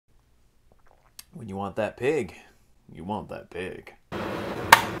When you want that pig, you want that pig.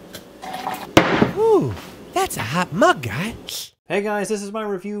 Ooh, that's a hot mug, guy. Hey guys, this is my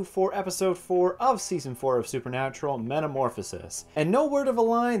review for episode 4 of season 4 of Supernatural, Metamorphosis. And no word of a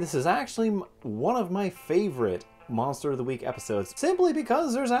lie, this is actually one of my favorite Monster of the Week episodes, simply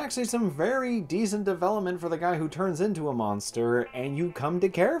because there's actually some very decent development for the guy who turns into a monster, and you come to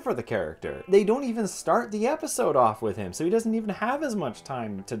care for the character. They don't even start the episode off with him, so he doesn't even have as much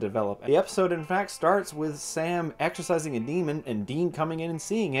time to develop. The episode, in fact, starts with Sam exorcising a demon, and Dean coming in and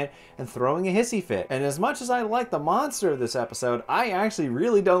seeing it, and throwing a hissy fit. And as much as I like the monster of this episode, I actually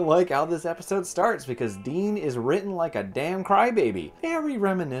really don't like how this episode starts, because Dean is written like a damn crybaby. Very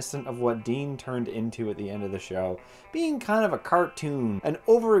reminiscent of what Dean turned into at the end of the show. Being kind of a cartoon, an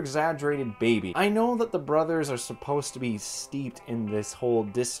over-exaggerated baby. I know that the brothers are supposed to be steeped in this whole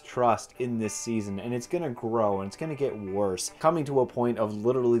distrust in this season, and it's gonna grow and it's gonna get worse, coming to a point of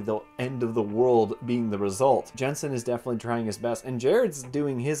literally the end of the world being the result. Jensen is definitely trying his best, and Jared's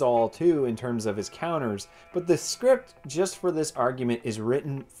doing his all too in terms of his counters, but the script just for this argument is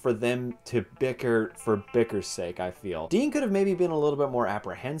written for them to bicker for bicker's sake, I feel. Dean could have maybe been a little bit more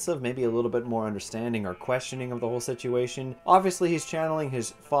apprehensive, maybe a little bit more understanding or questioning of the whole situation. Obviously, he's channeling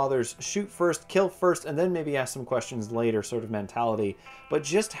his father's shoot first, kill first, and then maybe ask some questions later sort of mentality. But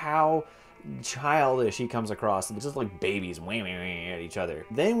just how childish he comes across, just like babies wham at each other.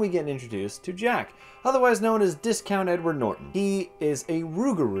 Then we get introduced to Jack, otherwise known as Discount Edward Norton. He is a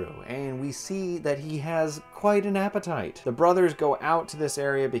Rougarou, and we see that he has quite an appetite. The brothers go out to this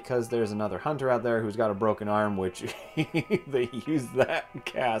area because there's another hunter out there who's got a broken arm, which they use that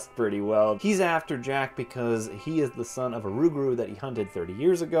cast pretty well. He's after Jack because he is the son of a Rougarou that he hunted 30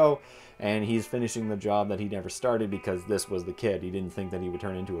 years ago, and he's finishing the job that he never started because this was the kid. He didn't think that he would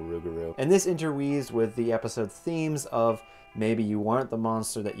turn into a Rougarou. And this interweaves with the episode themes of maybe you aren't the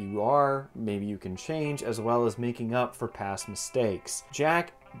monster that you are, maybe you can change, as well as making up for past mistakes.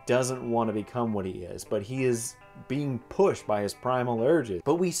 Jack doesn't want to become what he is, but he is being pushed by his primal urges.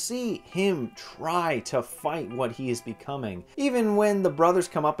 But we see him try to fight what he is becoming. Even when the brothers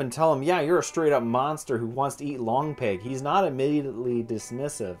come up and tell him, yeah, you're a straight up monster who wants to eat long pig, he's not immediately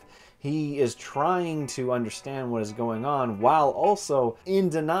dismissive. He is trying to understand what is going on while also in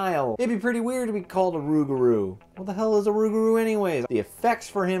denial. It'd be pretty weird to be called a Rougarou. What the hell is a Rougarou anyways? The effects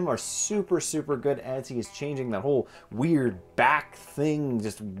for him are super good as he is changing. That whole weird back thing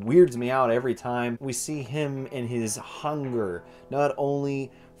just weirds me out every time. We see him in his hunger, not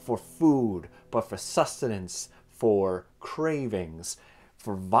only for food, but for sustenance, for cravings,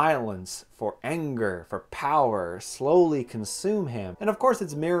 for violence, for anger, for power, slowly consume him. And of course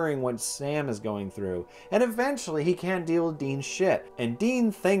it's mirroring what Sam is going through. And eventually he can't deal with Dean's shit. And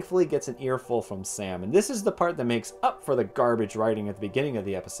Dean thankfully gets an earful from Sam. And this is the part that makes up for the garbage writing at the beginning of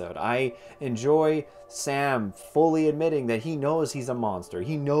the episode. I enjoy Sam fully admitting that he knows he's a monster.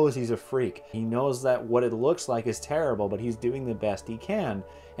 He knows he's a freak. He knows that what it looks like is terrible, but he's doing the best he can.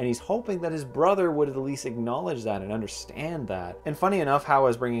 And he's hoping that his brother would at least acknowledge that and understand that. And funny enough how I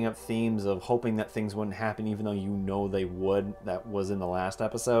was bringing up themes of hoping that things wouldn't happen even though you know they would, that was in the last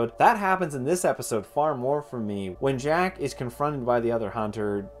episode. That happens in this episode far more for me. When Jack is confronted by the other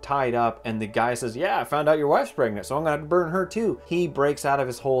hunter, tied up, and the guy says, yeah, I found out your wife's pregnant, so I'm gonna have to burn her too. He breaks out of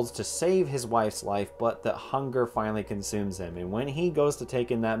his holds to save his wife's life, but the hunger finally consumes him. And when he goes to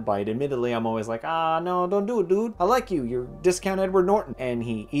take in that bite, admittedly, I'm always like, ah, no, don't do it, dude. I like you. You're Discount Edward Norton. And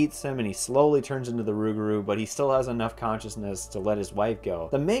he eats him and he slowly turns into the Rougarou, but he still has enough consciousness to let his wife go.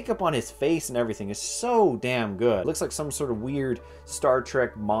 The makeup on his face and everything is so damn good. It looks like some sort of weird Star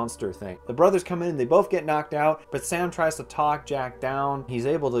Trek monster thing. The brothers come in, they both get knocked out, but Sam tries to talk Jack down. He's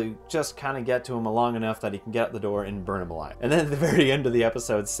able to just kind of get to him long enough that he can get out the door and burn him alive. And then at the very end of the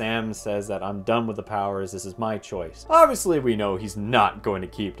episode, Sam says that I'm done with the powers, this is my choice. Obviously we know he's not going to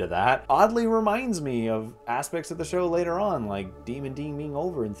keep to that. Oddly reminds me of aspects of the show later on, like Demon Dean being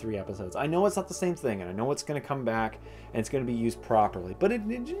over in 3 episodes. I know it's not the same thing, and I know it's going to come back and it's going to be used properly, but it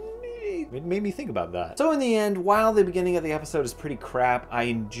made me think about that. So in the end, while the beginning of the episode is pretty crap, I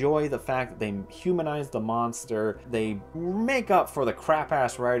enjoy the fact that they humanize the monster. They make up for the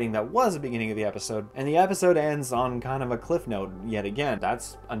crap-ass writing that was the beginning of the episode, and the episode ends on kind of a cliff note yet again.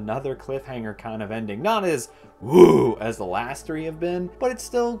 That's another cliffhanger kind of ending. Not as woo as the last three have been, but it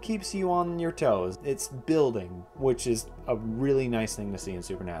still keeps you on your toes. It's building, which is a really nice thing to see in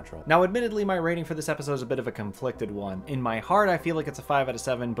Supernatural. Now, admittedly, my rating for this episode is a bit of a conflicted one. In my heart, I feel like it's a 5 out of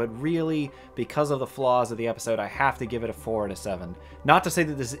 7, but really, because of the flaws of the episode, I have to give it a 4 out of 7. Not to say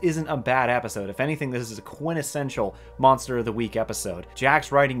that this isn't a bad episode. If anything, this is a quintessential Monster of the Week episode.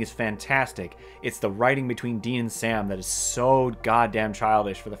 Jack's writing is fantastic. It's the writing between Dean and Sam that is so goddamn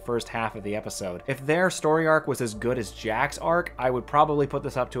childish for the first half of the episode. If their story arc was as good as Jack's arc, I would probably put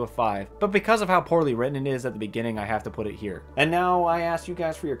this up to a 5. But because of how poorly written it is at the beginning, I have to put it here. And now I asked you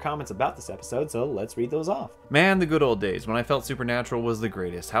guys for your comments about this episode, so let's read those off. Man, the good old days when I felt Supernatural was the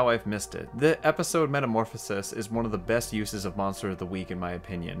greatest. How I've missed it. The episode Metamorphosis is one of the best uses of Monster of the Week in my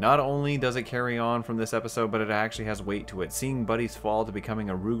opinion. Not only does it carry on from this episode, but it actually has weight to it. Seeing Buddy's fall to becoming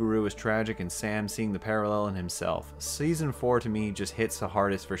a Rougarou is tragic, and Sam seeing the parallel in himself. Season 4 to me just hits the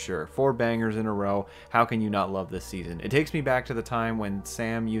hardest for sure. 4 bangers in a row. How can you not love this season? It takes me back to the time when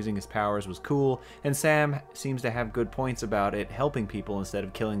Sam using his powers was cool, and Sam seems to have good points about it, helping people instead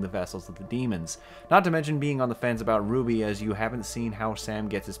of killing the vessels of the demons. Not to mention being on the fence about Ruby, as you haven't seen how Sam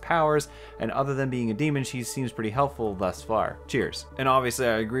gets his powers, and other than being a demon, she seems pretty helpful thus far. Cheers. And obviously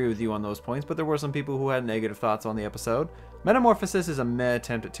I agree with you on those points, but there were some people who had negative thoughts on the episode. Metamorphosis is a meh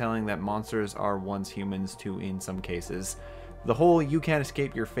attempt at telling that monsters are once humans too in some cases. The whole you can't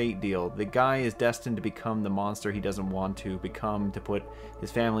escape your fate deal. The guy is destined to become the monster he doesn't want to become to put his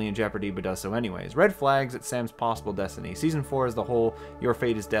family in jeopardy, but does so anyways. Red flags at Sam's possible destiny. Season 4 is the whole your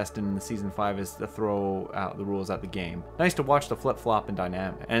fate is destined, and the Season 5 is to throw out the rules at the game. Nice to watch the flip-flop and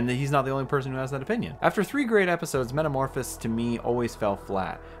dynamic. And he's not the only person who has that opinion. After 3 great episodes, Metamorphosis to me always fell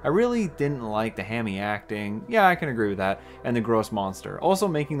flat. I really didn't like the hammy acting. Yeah, I can agree with that. And the gross monster. Also,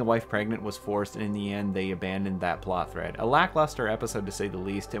 making the wife pregnant was forced, and in the end, they abandoned that plot thread. A lackluster episode to say the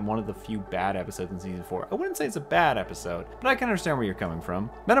least, and one of the few bad episodes in Season 4. I wouldn't say it's a bad episode, but I can understand where you're coming from.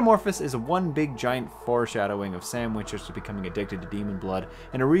 Metamorphosis is one big giant foreshadowing of Sam Winchester becoming addicted to demon blood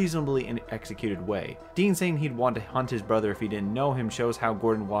in a reasonably executed way. Dean saying he'd want to hunt his brother if he didn't know him shows how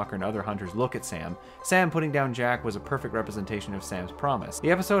Gordon Walker and other hunters look at Sam. Sam putting down Jack was a perfect representation of Sam's promise.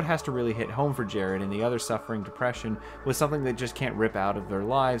 The episode has to really hit home for Jared and the others suffering depression with something they just can't rip out of their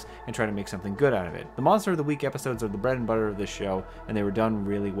lives and try to make something good out of it. The Monster of the Week episodes are the bread and butter of this show, and they were done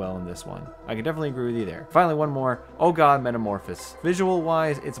really well in this one. I can definitely agree with you there. Finally, one more. Oh god, Metamorphosis.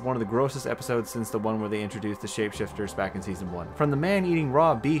 Visual-wise, it's one of the grossest episodes since the one where they introduced the shapeshifters back in Season 1. From the man eating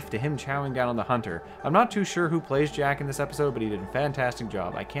raw beef to him chowing down on the hunter. I'm not too sure who plays Jack in this episode, but he did a fantastic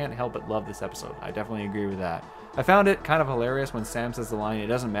job. I can't help but love this episode. I definitely agree with that. I found it kind of hilarious when Sam says the line, "It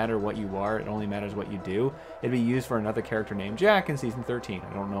doesn't matter what you are, it only matters what you do." It'd be used for another character named Jack in Season 13.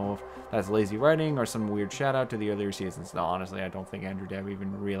 I don't know if that's lazy writing or some weird shout out to the other seasons. No, honestly, I don't think Andrew Dev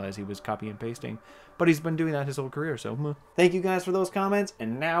even realized he was copy and pasting, but he's been doing that his whole career, so Thank you guys for those comments,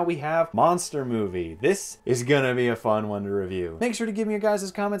 and now we have Monster Movie. This is gonna be a fun one to review. Make sure to give me your guys'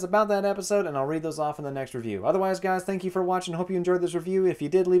 comments about that episode, and I'll read those off in the next review. Otherwise, guys, thank you for watching. Hope you enjoyed this review. If you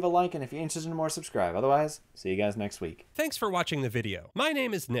did, leave a like, and if you're interested in more, subscribe. Otherwise, see you guys next week. Thanks for watching the video. My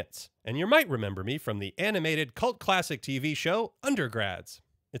name is Nitz, and you might remember me from the animated cult classic TV show Undergrads.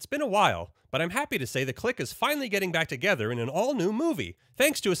 It's been a while, but I'm happy to say the Clique is finally getting back together in an all-new movie,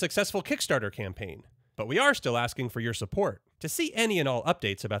 thanks to a successful Kickstarter campaign. But we are still asking for your support. To see any and all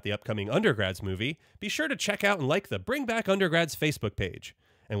updates about the upcoming Undergrads movie, be sure to check out and like the Bring Back Undergrads Facebook page.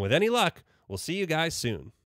 And with any luck, we'll see you guys soon.